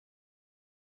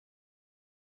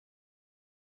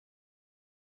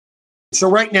So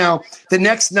right now, the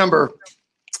next number,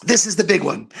 this is the big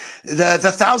one, the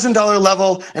 $1,000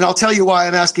 level, and I'll tell you why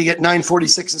I'm asking it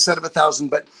 946 instead of 1,000.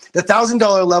 But the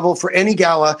 $1,000 level for any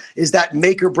gala is that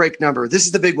make or break number. This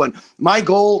is the big one. My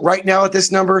goal right now at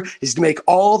this number is to make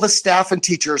all the staff and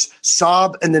teachers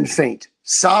sob and then faint.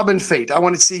 Sob and faint. I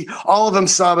want to see all of them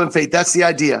sob and faint. That's the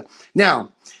idea.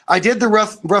 Now, I did the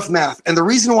rough math, and the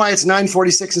reason why it's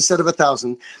 946 instead of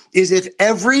 1,000 is if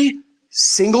every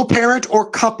single parent or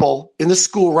couple in the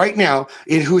school right now,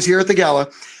 who's here at the gala,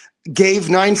 gave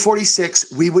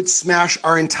 946, we would smash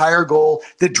our entire goal,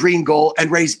 the dream goal,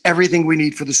 and raise everything we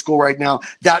need for the school right now.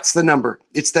 That's the number.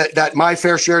 It's that my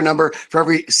fair share number for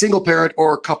every single parent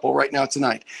or couple right now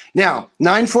tonight. Now,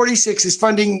 946 is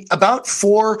funding about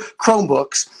 4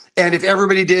 Chromebooks. And if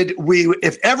everybody did,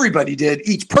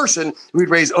 each person, we'd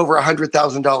raise over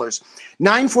 $100,000.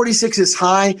 946 is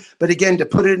high, but again, to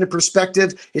put it into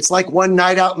perspective, it's like one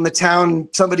night out in the town,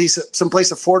 someplace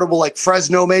affordable like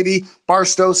Fresno, maybe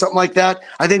Barstow, something like that.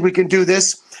 I think we can do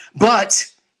this, but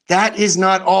that is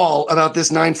not all about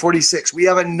this 946. We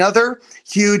have another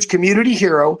huge community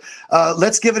hero.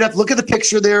 Let's give it up. Look at the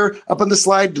picture there up on the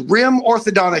slide. RIM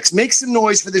Orthodontics. Make some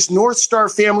noise for this North Star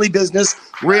family business,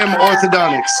 RIM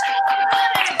Orthodontics.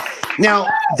 Now,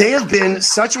 they have been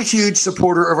such a huge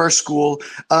supporter of our school.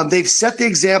 They've set the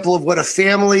example of what a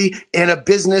family and a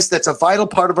business that's a vital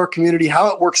part of our community, how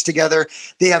it works together.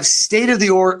 They have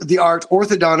state-of-the-art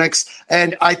orthodontics,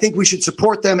 and I think we should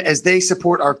support them as they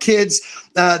support our kids.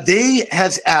 They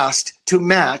have asked to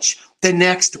match the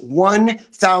next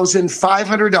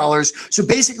 $1,500. So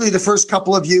basically the first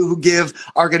couple of you who give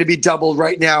are going to be doubled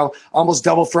right now, almost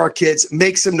double for our kids.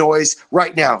 Make some noise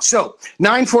right now. So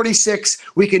 946,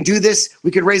 we can do this.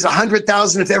 We could raise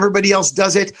 100,000 if everybody else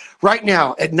does it right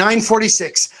now at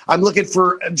 946. I'm looking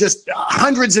for just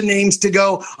hundreds of names to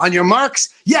go. On your marks.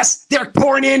 Yes, they're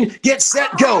pouring in. Get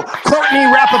set, go. Courtney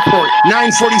Rappaport,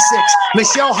 946.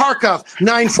 Michelle Harkoff,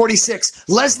 946.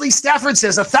 Leslie Stafford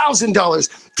says $1,000.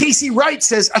 Casey Wright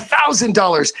says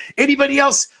 $1,000. Anybody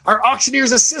else? Our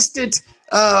auctioneer's assistant.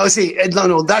 Let's see.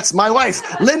 No, that's my wife.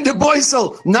 Linda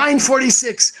Boysel,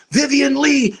 946. Vivian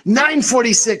Lee,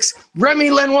 946. Remy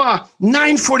Lenoir,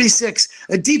 946.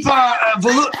 Deepa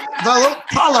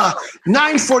Valopala,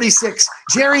 946.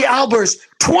 Jerry Albers,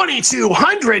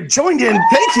 2,200 joined in.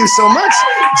 Thank you so much,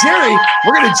 Jerry.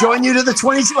 We're going to join you to the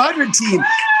 2,200 team.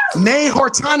 May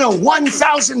Hortano,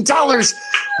 $1,000.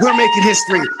 We're making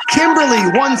history. Kimberly,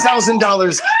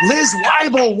 $1,000. Liz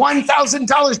Weibel,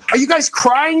 $1,000. Are you guys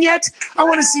crying yet? I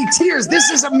want to see tears. This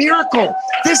is a miracle.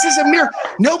 This is a miracle.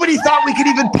 Nobody thought we could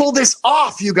even pull this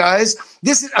off, you guys.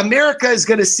 America is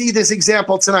going to see this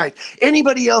example tonight.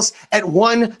 Anybody else at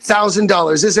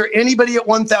 $1,000? Is there anybody at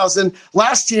 1,000?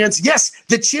 Last chance. Yes,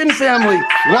 the Chin family,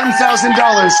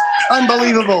 $1,000.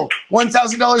 Unbelievable.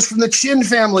 $1,000 from the Chin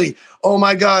family. Oh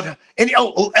my God. And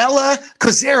Ella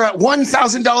Kozera,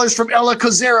 $1,000 from Ella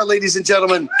Kozera, ladies and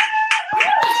gentlemen.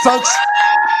 Folks,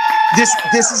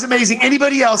 this is amazing.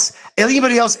 Anybody else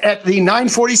at the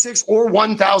 946 or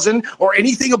 1,000 or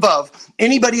anything above,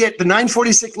 anybody at the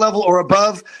 946 level or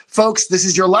above, folks, this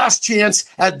is your last chance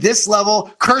at this level.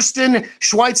 Kirsten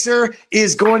Schweitzer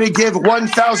is going to give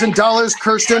 $1,000,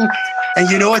 Kirsten.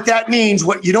 And you know what that means?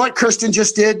 You know what Kirsten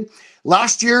just did?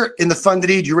 Last year in the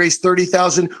Fundaneed, you raised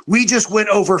 $30,000. We just went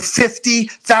over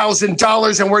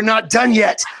 $50,000 and we're not done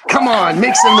yet. Come on,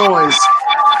 make some noise.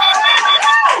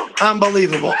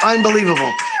 Unbelievable,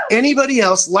 unbelievable. Anybody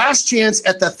else, last chance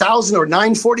at the 1,000 or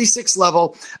 946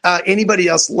 level, anybody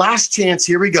else, last chance,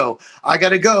 here we go. I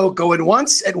gotta go, going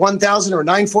once at 1,000 or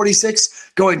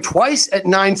 946, going twice at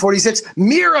 946.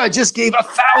 Mira just gave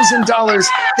 $1,000.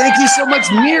 Thank you so much,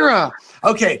 Mira.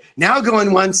 Okay, now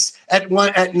going once at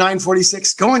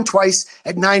 946, going twice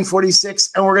at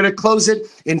 946, and we're gonna close it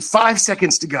in 5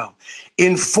 seconds to go,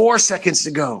 in 4 seconds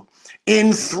to go,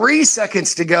 in 3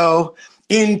 seconds to go,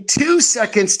 in 2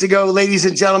 seconds to go, ladies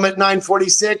and gentlemen, at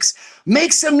 946.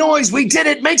 Make some noise. We did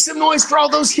it. Make some noise for all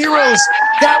those heroes.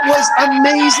 That was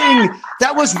amazing.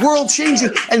 That was world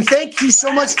changing. And thank you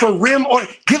so much for RIM.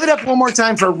 Give it up one more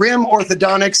time for RIM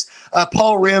Orthodontics.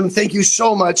 Paul Rim, thank you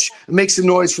so much. Make some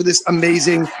noise for this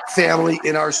amazing family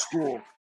in our school.